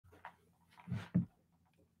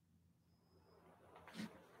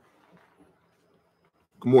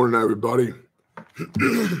Good morning, everybody.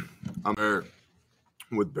 I'm Eric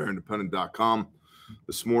with BearIndependent.com.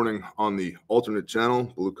 This morning on the alternate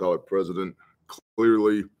channel, Blue Collar President,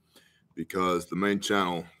 clearly because the main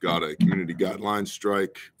channel got a community guideline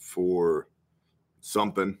strike for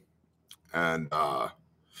something. And I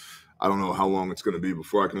don't know how long it's going to be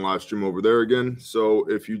before I can live stream over there again. So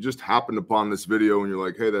if you just happened upon this video and you're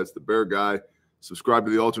like, hey, that's the Bear guy, subscribe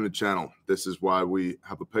to the alternate channel. This is why we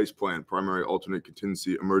have a PACE plan, primary, alternate,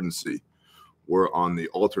 contingency, emergency. We're on the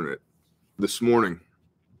alternate. This morning,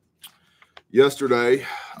 yesterday,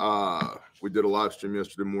 we did a live stream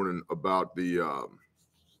yesterday morning about the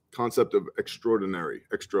concept of extraordinary,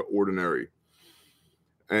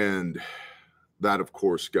 and that, of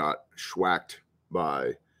course, got schwacked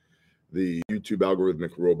by the YouTube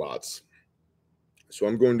algorithmic robots. So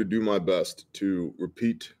I'm going to do my best to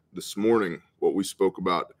repeat this morning what we spoke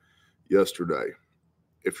about yesterday.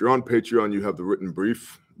 If you're on Patreon, you have the written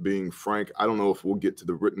brief. Being frank, I don't know if we'll get to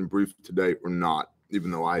the written brief today or not,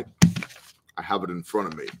 even though I have it in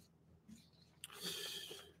front of me.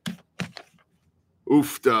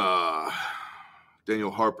 Oofda.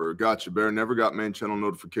 Daniel Harper, gotcha, Bear. Never got main channel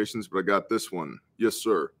notifications, but I got this one. Yes,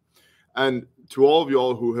 sir. And to all of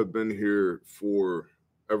y'all who have been here for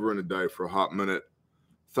ever and a day for a hot minute,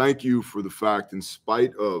 thank you for the fact, in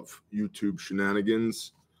spite of YouTube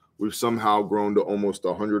shenanigans, we've somehow grown to almost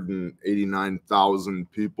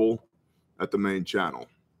 189,000 people at the main channel.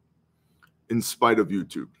 In spite of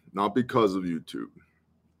YouTube, not because of YouTube.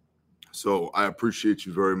 So I appreciate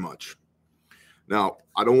you very much. Now,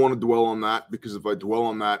 I don't want to dwell on that, because if I dwell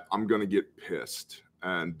on that, I'm going to get pissed.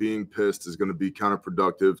 And being pissed is going to be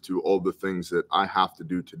counterproductive to all the things that I have to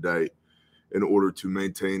do today in order to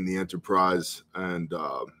maintain the enterprise and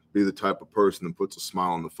be the type of person that puts a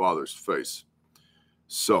smile on the Father's face.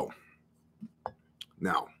 So,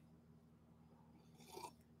 now,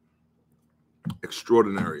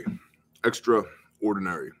 extraordinary,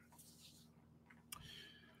 extraordinary.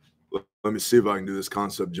 Let me see if I can do this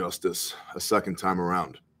concept justice a second time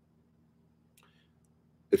around.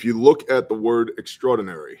 If you look at the word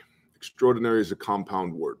extraordinary, extraordinary is a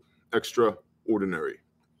compound word, extraordinary.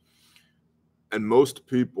 And most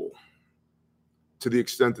people, to the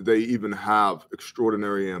extent that they even have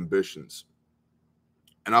extraordinary ambitions,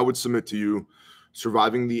 and I would submit to you,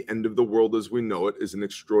 surviving the end of the world as we know it is an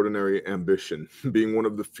extraordinary ambition. Being one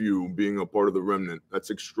of the few, being a part of the remnant, that's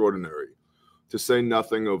extraordinary. To say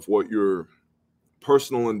nothing of what your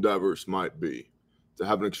personal endeavors might be. To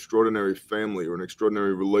have an extraordinary family or an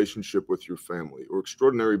extraordinary relationship with your family, or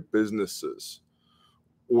extraordinary businesses,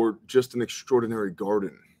 or just an extraordinary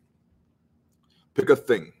garden. Pick a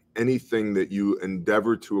thing, anything that you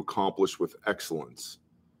endeavor to accomplish with excellence.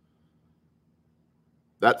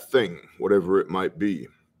 That thing, whatever it might be,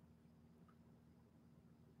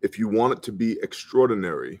 if you want it to be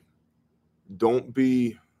extraordinary, don't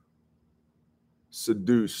be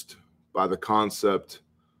seduced by the concept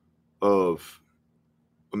of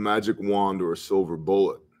a magic wand or a silver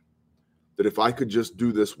bullet. That if I could just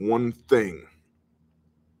do this one thing,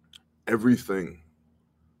 everything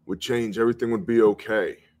would change, everything would be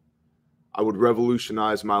okay. I would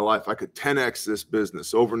revolutionize my life. I could 10x this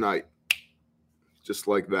business overnight, just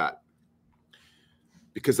like that.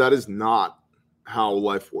 Because that is not how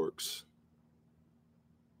life works.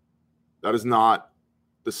 That is not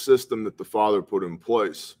the system that the Father put in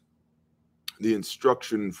place. The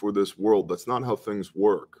instruction for this world, that's not how things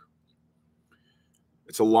work.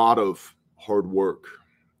 It's a lot of hard work.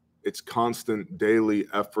 It's constant daily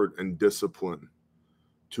effort and discipline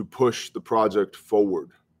to push the project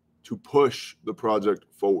forward,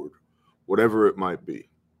 whatever it might be.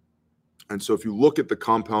 And so if you look at the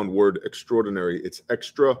compound word extraordinary, it's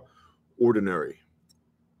extraordinary.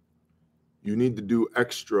 You need to do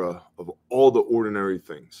extra of all the ordinary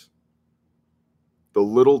things. The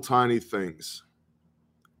little tiny things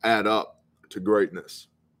add up to greatness.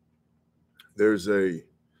 There's an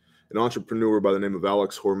entrepreneur by the name of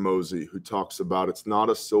Alex Hormozy who talks about it's not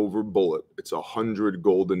a silver bullet, it's 100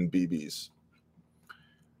 golden BBs.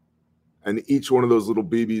 And each one of those little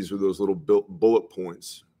BBs or those little bullet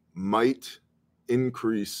points might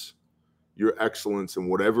increase your excellence in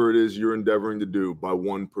whatever it is you're endeavoring to do by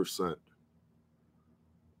 1%.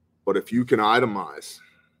 But if you can itemize,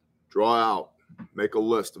 draw out, make a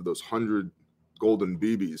list of those 100 golden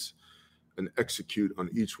BBs and execute on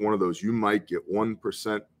each one of those, you might get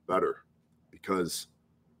 1% better because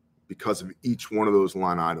of each one of those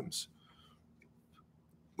line items.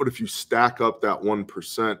 But if you stack up that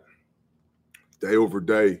 1% day over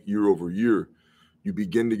day, year over year, you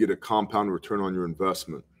begin to get a compound return on your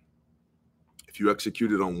investment. If you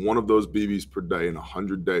executed on one of those BBs per day in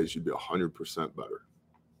 100 days, you'd be 100% better.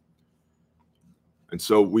 And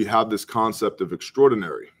so we have this concept of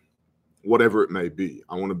extraordinary, whatever it may be.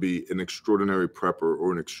 I want to be an extraordinary prepper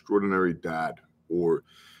or an extraordinary dad or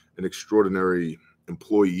an extraordinary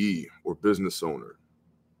employee or business owner.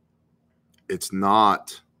 It's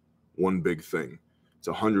not one big thing. It's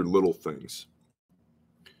 100 little things.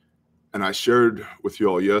 And I shared with you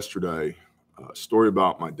all yesterday a story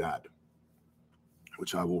about my dad,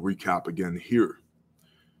 which I will recap again here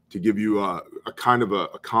to give you a kind of a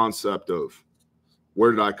concept of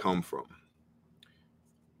where did I come from.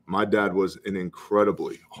 My dad was an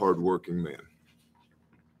incredibly hardworking man.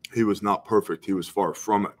 He was not perfect. He was far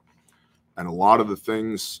from it. And a lot of the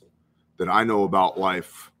things that I know about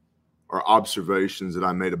life are observations that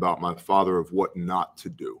I made about my father of what not to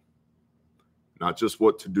do. Not just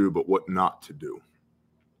what to do, but what not to do.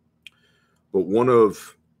 But one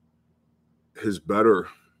of his better,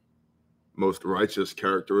 most righteous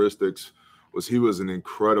characteristics was he was an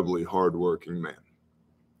incredibly hardworking man.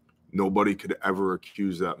 Nobody could ever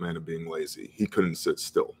accuse that man of being lazy. He couldn't sit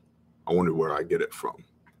still. I wonder where I get it from.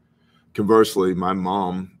 Conversely, my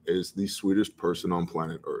mom is the sweetest person on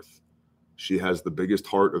planet Earth. She has the biggest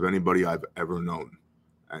heart of anybody I've ever known.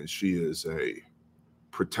 And she is a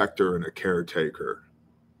protector and a caretaker,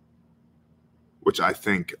 which I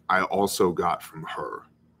think I also got from her.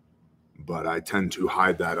 But I tend to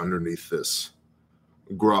hide that underneath this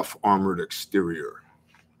gruff, armored exterior.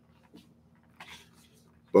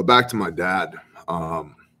 But back to my dad.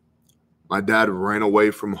 My dad ran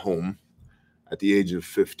away from home at the age of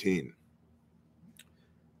 15.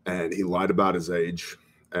 And he lied about his age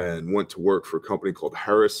and went to work for a company called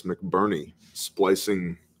Harris McBurney,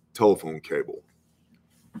 splicing telephone cable.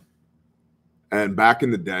 And back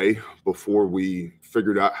in the day, before we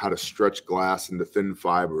figured out how to stretch glass into thin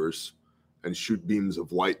fibers and shoot beams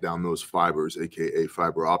of light down those fibers, aka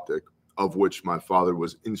fiber optic, of which my father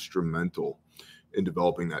was instrumental in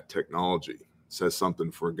developing that technology. Says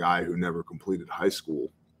something for a guy who never completed high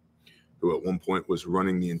school, who at one point was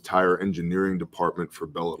running the entire engineering department for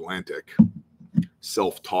Bell Atlantic.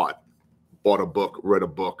 Self-taught, bought a book, read a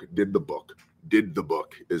book, did the book. Did the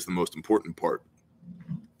book is the most important part.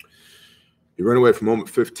 He ran away from home at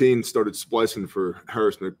 15, started splicing for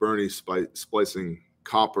Harris McBurney, splicing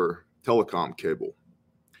copper telecom cable.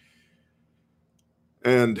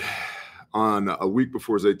 And on a week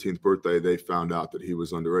before his 18th birthday, they found out that he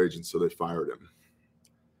was underage, and so they fired him.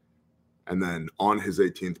 And then on his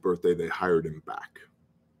 18th birthday, they hired him back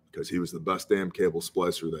because he was the best damn cable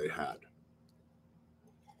splicer they had.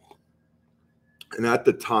 And at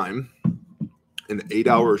the time, an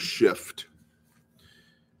 8-hour shift,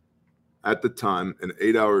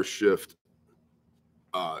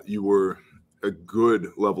 you were a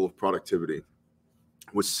good level of productivity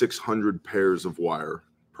with 600 pairs of wire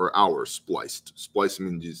per hour spliced. Splicing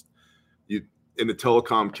means you in a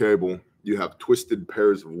telecom cable, you have twisted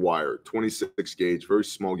pairs of wire, 26 gauge, very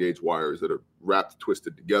small gauge wires that are wrapped,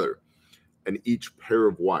 twisted together. And each pair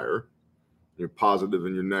of wire, your positive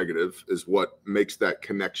and your negative, is what makes that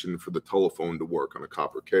connection for the telephone to work on a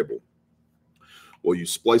copper cable. Well, you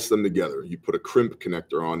splice them together. You put a crimp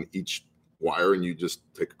connector on each wire, and you just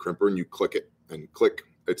take a crimper and you click it, and click,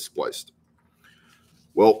 it's spliced.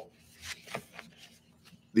 Well,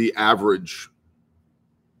 the average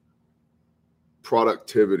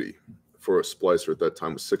productivity for a splicer at that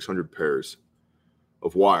time was 600 pairs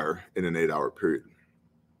of wire in an 8-hour period.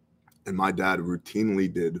 And my dad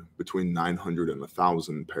routinely did between 900 and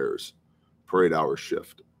 1,000 pairs per 8-hour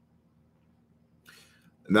shift.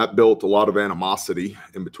 And that built a lot of animosity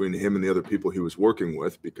in between him and the other people he was working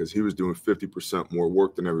with, because he was doing 50% more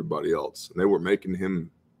work than everybody else. And they were making him,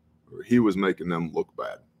 or he was making them look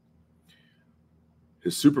bad.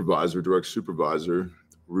 His supervisor, direct supervisor,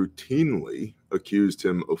 routinely accused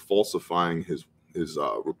him of falsifying his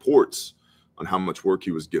reports on how much work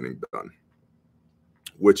he was getting done,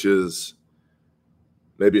 which is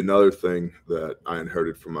maybe another thing that I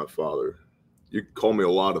inherited from my father. You can call me a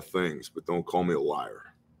lot of things, but don't call me a liar.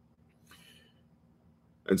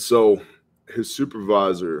 And so his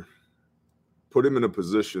supervisor put him in a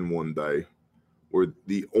position one day where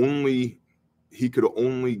he could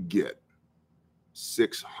only get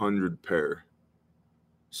 600 pair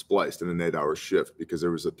spliced in an 8-hour shift, because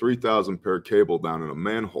there was a 3,000 pair cable down in a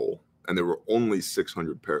manhole and there were only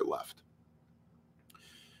 600 pair left.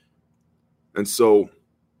 And so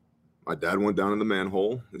my dad went down in the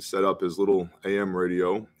manhole. He set up his little AM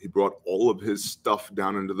radio. He brought all of his stuff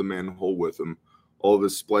down into the manhole with him, all of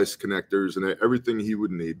his splice connectors and everything he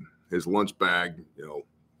would need, his lunch bag,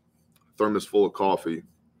 thermos full of coffee.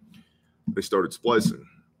 They started splicing.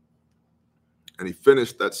 And he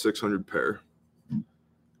finished that 600 pair.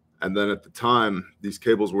 And then at the time, these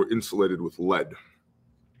cables were insulated with lead.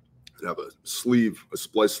 You'd have a sleeve, a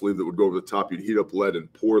splice sleeve that would go over the top. You'd heat up lead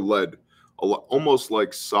and pour lead, almost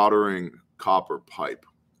like soldering copper pipe.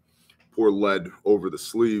 Pour lead over the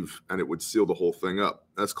sleeve, and it would seal the whole thing up.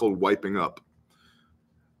 That's called wiping up.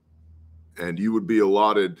 And you would be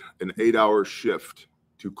allotted an 8-hour shift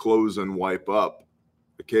to close and wipe up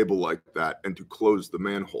a cable like that and to close the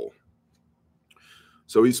manhole.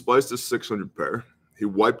 So he spliced a 600 pair. He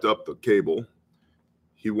wiped up the cable.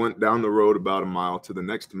 He went down the road about a mile to the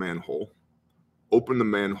next manhole, opened the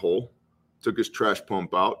manhole, took his trash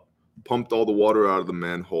pump out, pumped all the water out of the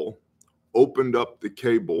manhole, opened up the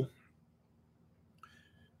cable,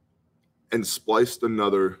 and spliced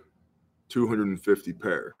another 250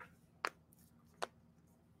 pair.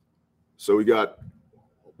 So we got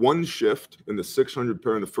one shift in the 600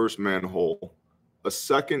 pair in the first manhole, a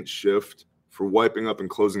second shift for wiping up and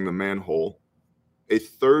closing the manhole, a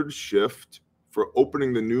third shift for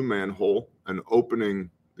opening the new manhole and opening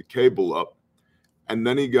the cable up, and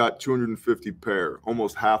then he got 250 pair,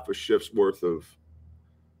 almost half a shift's worth of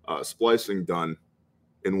splicing done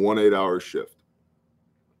in one 8-hour shift.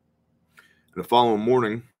 And the following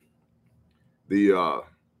morning, the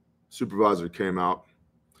supervisor came out.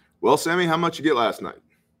 Well, Sammy, how much you get last night?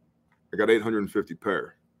 I got 850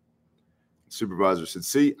 pair. The supervisor said,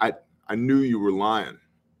 see, I knew you were lying.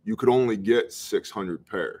 You could only get 600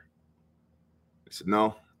 pair. I said,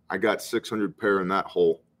 no, I got 600 pair in that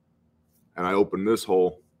hole. And I opened this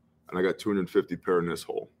hole, and I got 250 pair in this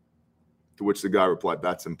hole. To which the guy replied,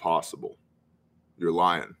 that's impossible. You're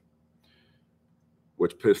lying.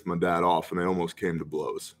 Which pissed my dad off, and they almost came to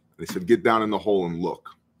blows. And he said, get down in the hole and look.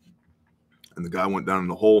 And the guy went down in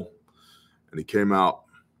the hole, and he came out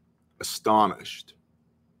astonished.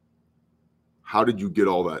 How did you get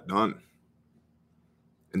all that done?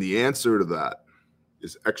 And the answer to that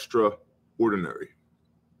is extraordinary.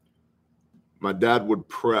 My dad would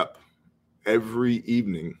prep every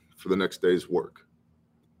evening for the next day's work.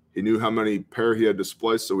 He knew how many pair he had to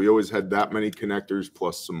splice, so he always had that many connectors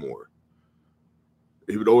plus some more.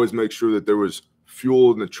 He would always make sure that there was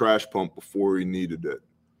fuel in the trash pump before he needed it.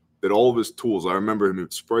 That all of his tools, I remember him, he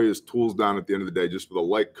would spray his tools down at the end of the day just with a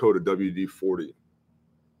light coat of WD-40.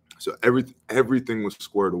 So everything was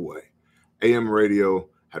squared away. AM radio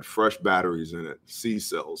had fresh batteries in it,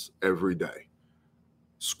 C-cells every day.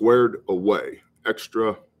 Squared away,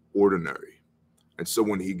 extraordinary. And so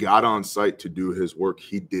when he got on site to do his work,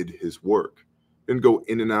 he did his work. Didn't go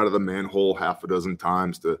in and out of the manhole half a dozen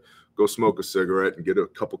times to go smoke a cigarette and get a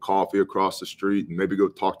cup of coffee across the street and maybe go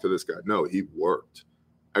talk to this guy. No, he worked.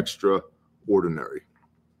 Extraordinary.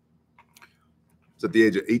 It's at the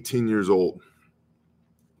age of 18 years old.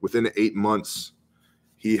 Within 8 months,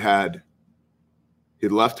 he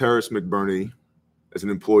left Harris McBurney as an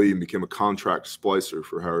employee and became a contract splicer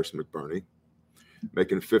for Harris McBurney,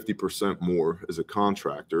 making 50% more as a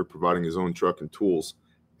contractor, providing his own truck and tools,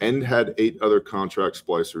 and had 8 other contract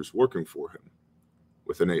splicers working for him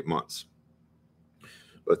within 8 months.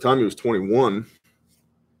 By the time he was 21,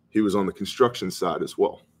 he was on the construction side as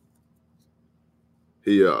well.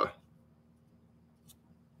 He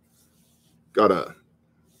got a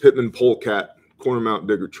Pittman Polecat corner mount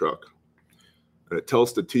digger truck and a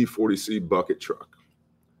Telstra T40C bucket truck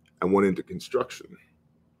and went into construction.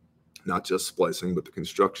 Not just splicing, but the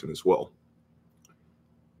construction as well.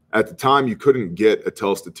 At the time, you couldn't get a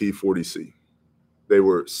Telstra T40C. They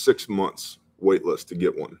were 6 months wait list to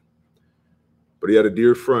get one. But he had a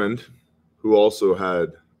dear friend who also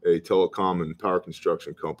had a telecom and power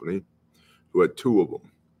construction company who had 2 of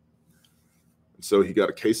them. And so he got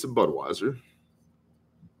a case of Budweiser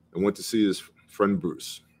and went to see his friend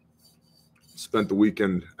Bruce. Spent the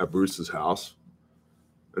weekend at Bruce's house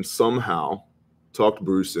and somehow talked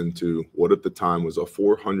Bruce into what at the time was a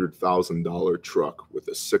 $400,000 truck with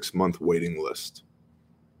a 6-month waiting list.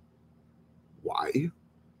 Why?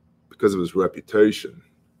 Because of his reputation.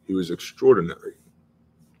 He was extraordinary.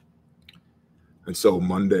 And so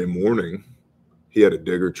Monday morning, he had a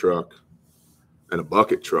digger truck and a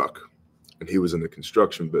bucket truck, and he was in the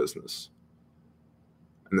construction business.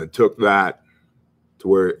 And then took that to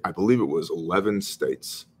where I believe it was 11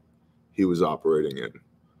 states he was operating in,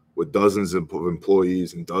 with dozens of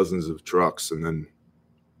employees and dozens of trucks, and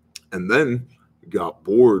then got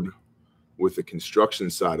bored with the construction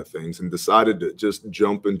side of things and decided to just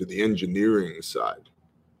jump into the engineering side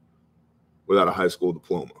without a high school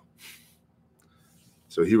diploma.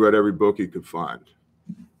 So he read every book he could find.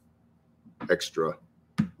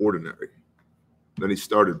 Extraordinary. Then he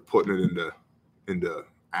started putting it into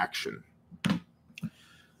action.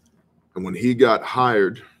 And when he got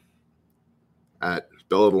hired at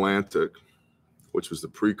Bell Atlantic, which was the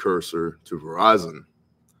precursor to Verizon,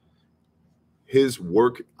 his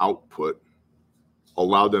work output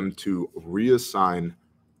allowed them to reassign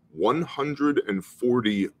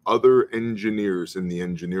 140 other engineers in the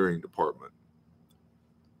engineering department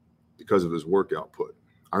because of his work output.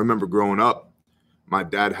 I remember growing up, my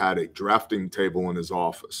dad had a drafting table in his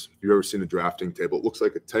office. If you've ever seen a drafting table, it looks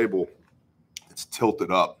like a table. It's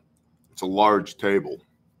tilted up. It's a large table,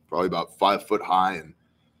 probably about 5 foot high and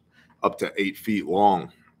up to 8 feet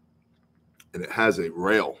long. And it has a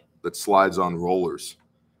rail that slides on rollers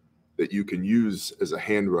that you can use as a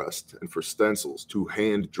hand rest and for stencils to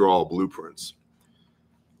hand draw blueprints.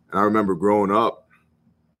 And I remember growing up,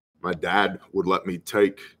 my dad would let me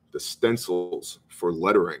take the stencils for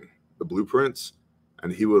lettering the blueprints,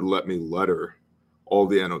 and he would let me letter all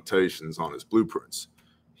the annotations on his blueprints.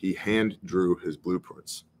 He hand drew his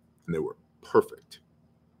blueprints, and they were perfect.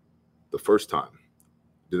 The first time,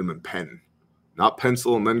 did them in pen, not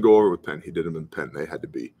pencil and then go over with pen. He did them in pen. They had to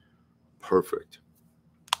be perfect.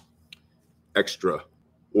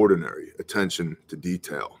 Extraordinary attention to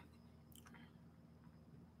detail.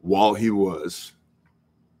 While he was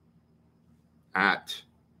at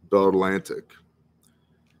Bell Atlantic,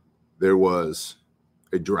 there was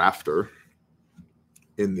a drafter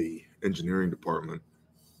in the engineering department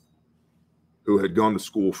who had gone to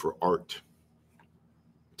school for art.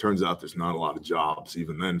 Turns out there's not a lot of jobs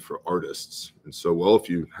even then for artists. And so, well, if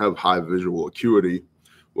you have high visual acuity,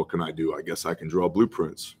 what can I do? I guess I can draw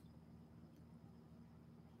blueprints.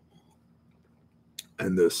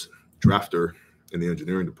 And this drafter in the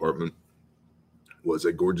engineering department was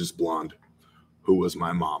a gorgeous blonde who was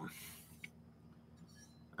my mom.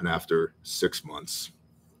 And after 6 months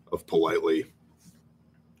of politely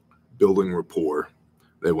building rapport,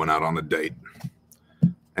 they went out on a date.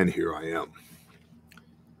 And here I am.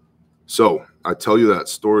 So I tell you that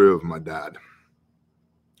story of my dad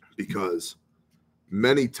because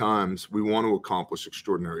many times we want to accomplish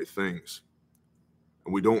extraordinary things,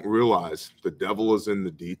 and we don't realize the devil is in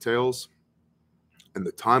the details, and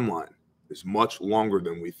the timeline is much longer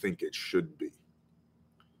than we think it should be.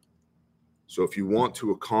 So if you want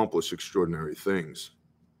to accomplish extraordinary things,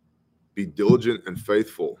 be diligent and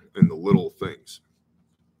faithful in the little things.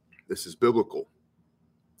 This is biblical.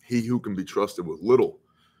 He who can be trusted with little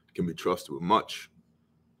can be trusted with much.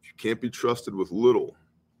 If you can't be trusted with little,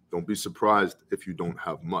 don't be surprised if you don't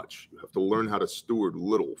have much. You have to learn how to steward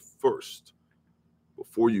little first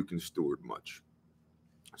before you can steward much.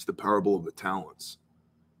 It's the parable of the talents.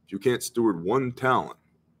 If you can't steward one talent,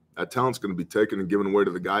 that talent's going to be taken and given away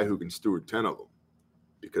to the guy who can steward 10 of them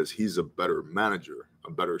because he's a better manager,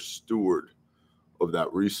 a better steward of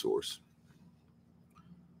that resource.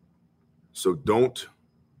 So don't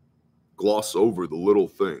gloss over the little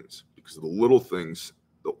things, because the little things,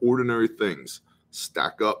 the ordinary things,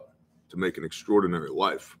 stack up to make an extraordinary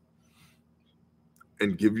life.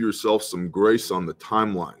 And give yourself some grace on the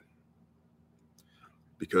timeline,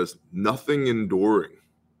 because nothing enduring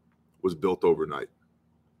was built overnight.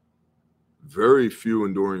 Very few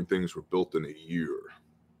enduring things were built in a year.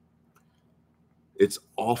 It's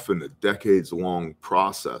often a decades-long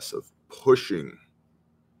process of pushing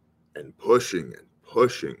and pushing and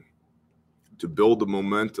pushing to build the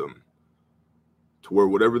momentum to where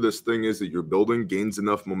whatever this thing is that you're building gains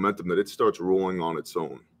enough momentum that it starts rolling on its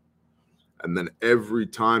own. And then every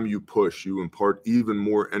time you push, you impart even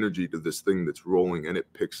more energy to this thing that's rolling, and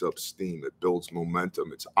it picks up steam. It builds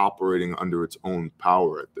momentum. It's operating under its own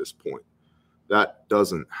power at this point. That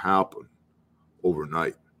doesn't happen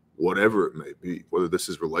overnight, whatever it may be, whether this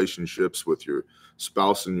is relationships with your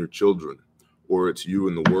spouse and your children, or it's you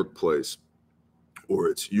in the workplace, or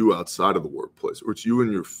it's you outside of the workplace, or it's you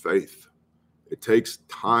in your faith. It takes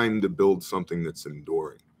time to build something that's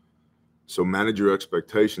enduring. So manage your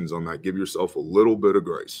expectations on that. Give yourself a little bit of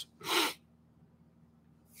grace.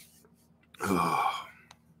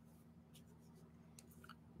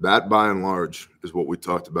 That, by and large, is what we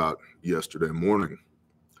talked about yesterday morning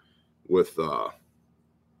with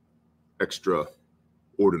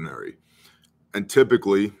extraordinary. And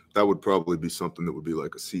typically, that would probably be something that would be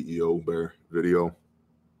like a CEO Bear video.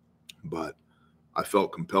 But I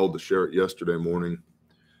felt compelled to share it yesterday morning.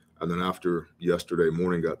 And then after yesterday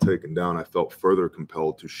morning got taken down, I felt further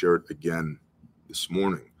compelled to share it again this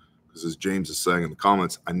morning. Because as James is saying in the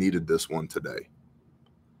comments, I needed this one today.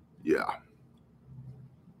 Yeah.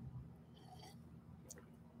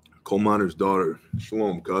 Coal miner's daughter,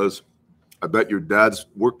 Shalom, cuz. I bet your dad's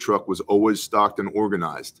work truck was always stocked and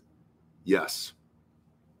organized. Yes.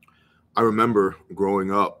 I remember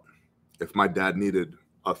growing up, if my dad needed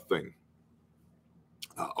a thing,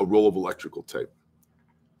 a roll of electrical tape.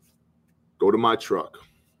 Go to my truck.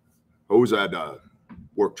 Always had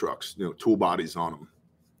work trucks, tool bodies on them.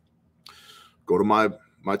 Go to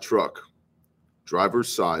my truck,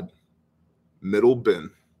 driver's side, middle bin,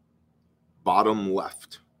 bottom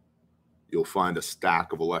left. You'll find a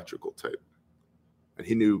stack of electrical tape. And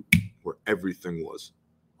he knew where everything was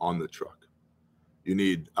on the truck. You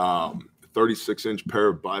need 36-inch pair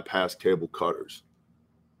of bypass cable cutters.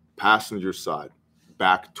 Passenger side,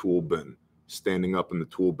 back tool bin. Standing up in the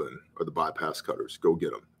tool bin are the bypass cutters. Go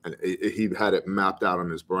get them. And he had it mapped out in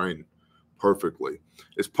his brain perfectly.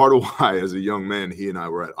 It's part of why, as a young man, he and I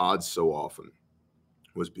were at odds so often,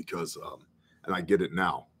 was because, and I get it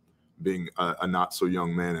now, being a not so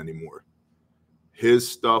young man anymore.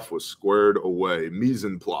 His stuff was squared away, mise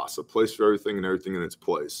en place, a place for everything and everything in its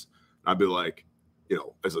place. I'd be like,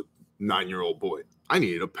 as a 9-year-old boy, I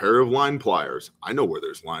need a pair of line pliers. I know where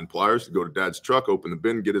there's line pliers. Go to Dad's truck, open the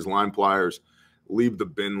bin, get his line pliers, leave the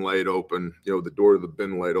bin laid open, the door of the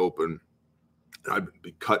bin laid open. And I'd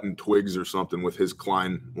be cutting twigs or something with his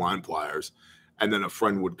Klein line pliers. And then a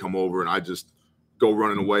friend would come over and I'd just go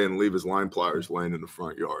running away and leave his line pliers laying in the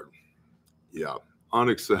front yard. Yeah,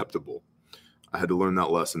 unacceptable. I had to learn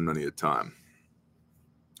that lesson many a time.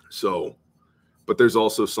 So, but there's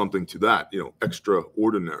also something to that,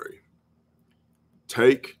 extraordinary.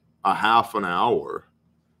 Take a half an hour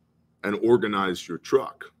and organize your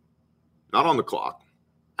truck. Not on the clock,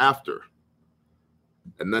 after.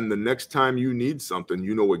 And then the next time you need something,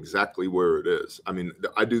 you know exactly where it is. I mean,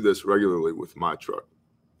 I do this regularly with my truck.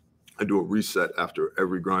 I do a reset after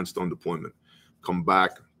every grindstone deployment. Come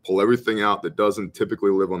back, pull everything out that doesn't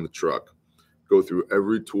typically live on the truck. Go through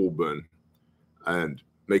every tool bin and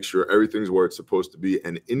make sure everything's where it's supposed to be,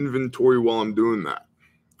 and inventory while I'm doing that.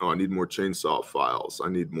 Oh, I need more chainsaw files. I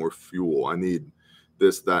need more fuel. I need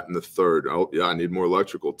this, that, and the third. Oh, yeah, I need more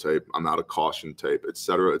electrical tape. I'm out of caution tape, et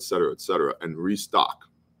cetera, et cetera, et cetera. And restock,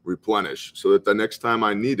 replenish, so that the next time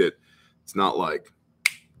I need it, it's not like,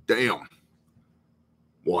 damn,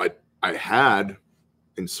 well, I had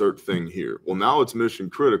insert thing here. Well, now it's mission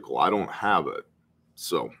critical. I don't have it.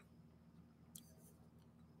 So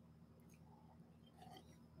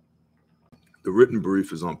the written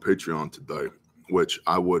brief is on Patreon today, which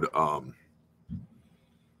I would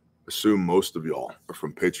assume most of y'all are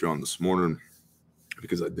from Patreon this morning,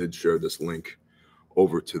 because I did share this link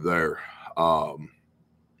over to there.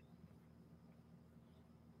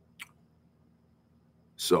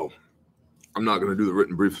 So I'm not going to do the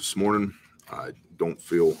written brief this morning. I don't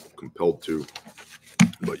feel compelled to,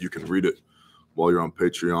 but you can read it while you're on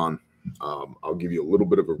Patreon. I'll give you a little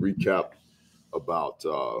bit of a recap about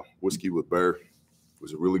Whiskey with Bear. It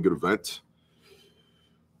was a really good event.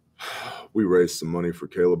 We raised some money for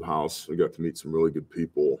Caleb House. We got to meet some really good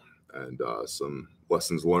people, and some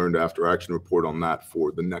lessons learned after action report on that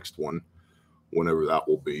for the next one, whenever that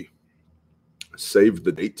will be. Save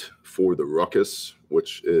the date for the Ruckus,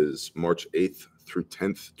 which is March 8th through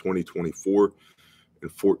 10th, 2024 in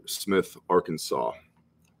Fort Smith, Arkansas.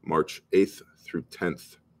 March 8th through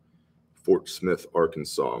 10th, Fort Smith,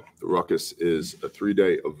 Arkansas. The Ruckus is a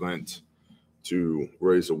 3-day event to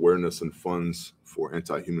raise awareness and funds for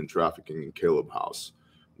anti-human trafficking in Caleb House.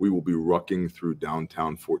 We will be rucking through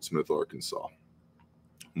downtown Fort Smith, Arkansas.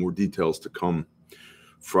 More details to come.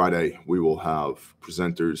 Friday, we will have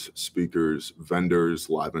presenters, speakers, vendors,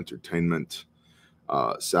 live entertainment.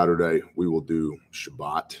 Saturday, we will do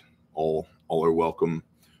Shabbat. All are welcome.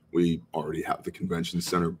 We already have the convention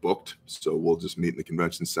center booked, so we'll just meet in the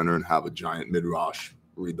convention center and have a giant midrash,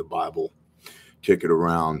 read the Bible, kick it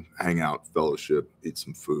around, hang out, fellowship, eat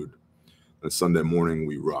some food. And Sunday morning,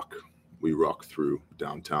 we ruck. We ruck through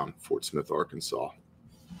downtown Fort Smith, Arkansas.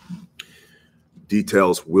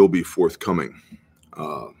 Details will be forthcoming.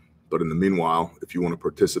 But in the meanwhile, if you want to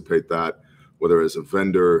participate that, whether as a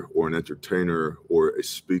vendor or an entertainer or a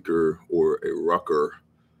speaker or a rucker,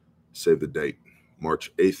 save the date,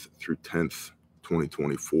 March 8th through 10th,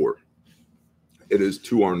 2024. It is,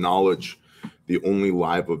 to our knowledge, the only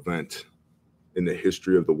live event in the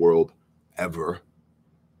history of the world ever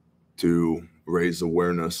to raise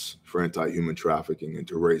awareness for anti-human trafficking and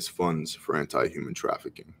to raise funds for anti-human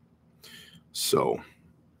trafficking. So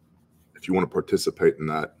if you want to participate in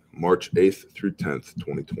that, March 8th through 10th,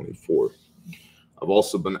 2024. I've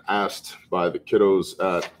also been asked by the kiddos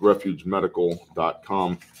at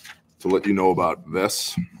refugemedical.com to let you know about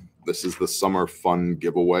this. This is the summer fun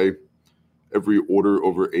giveaway. Every order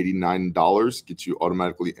over $89 gets you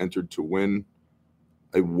automatically entered to win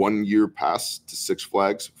a 1-year pass to Six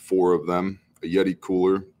Flags, 4 of them, a Yeti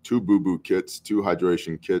cooler, 2 boo-boo kits, 2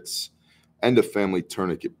 hydration kits, and a family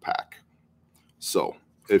tourniquet pack. So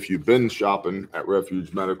if you've been shopping at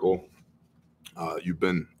Refuge Medical, you've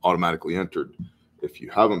been automatically entered. If you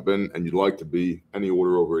haven't been and you'd like to be, any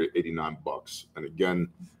order over $89. And again,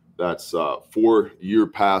 that's 4-year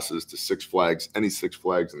passes to Six Flags, any Six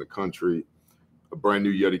Flags in the country, a brand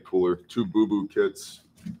new Yeti cooler, 2 Boo Boo kits,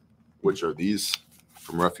 which are these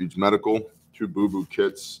from Refuge Medical, 2 Boo Boo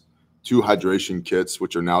kits, 2 hydration kits,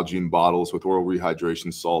 which are Nalgene bottles with oral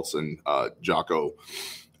rehydration salts and Jocko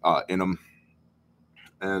in them,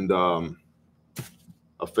 and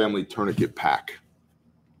a family tourniquet pack,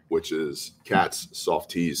 which is cats,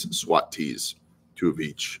 soft tees, SWAT tees, 2 of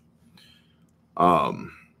each.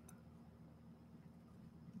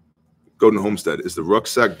 Golden Homestead, is the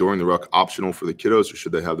rucksack during the ruck optional for the kiddos, or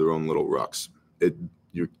should they have their own little rucks?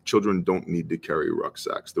 Your children don't need to carry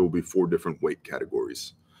rucksacks. There will be 4 different weight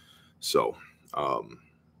categories. So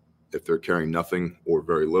if they're carrying nothing or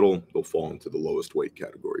very little, they'll fall into the lowest weight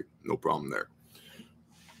category. No problem there.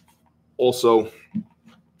 Also,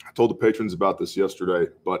 I told the patrons about this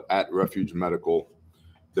yesterday, but at Refuge Medical,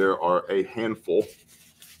 there are a handful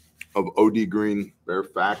of OD Green Bear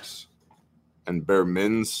Facts and Bear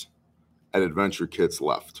Mins and Adventure kits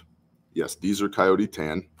left. Yes, these are Coyote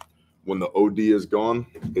Tan. When the OD is gone,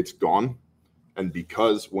 it's gone. And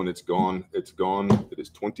because when it's gone, it is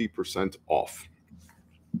 20% off.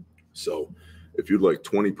 So if you'd like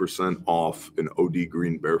 20% off an OD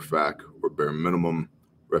Green Bear Fac or Bare Minimum,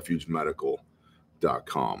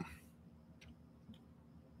 refugemedical.com.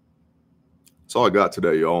 That's all I got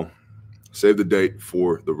today, y'all. Save the date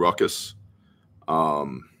for the ruckus. I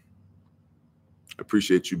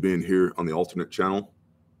appreciate you being here on the alternate channel.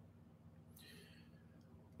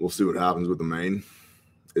 We'll see what happens with the main.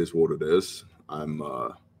 Is what it is. I'm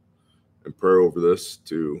in prayer over this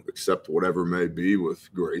to accept whatever may be with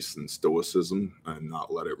grace and stoicism and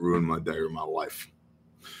not let it ruin my day or my life.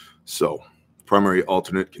 So, primary,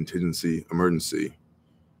 alternate, contingency, emergency.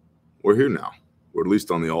 We're here now. We're at least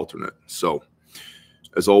on the alternate. So,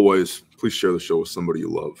 as always, please share the show with somebody you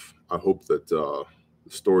love. I hope that the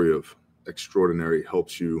story of extraordinary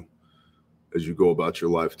helps you as you go about your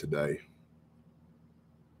life today.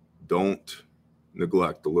 Don't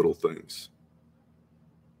neglect the little things.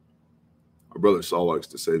 Our brother Saul likes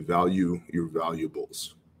to say, value your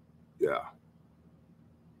valuables. Yeah.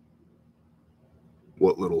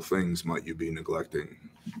 What little things might you be neglecting?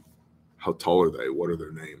 How tall are they? What are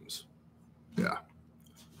their names? Yeah.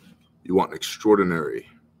 You want an extraordinary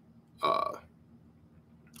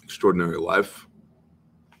life?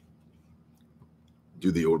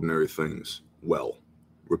 Do the ordinary things well,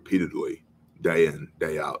 repeatedly, day in,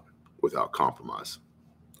 day out, without compromise.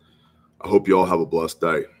 I hope you all have a blessed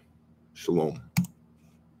day. Shalom.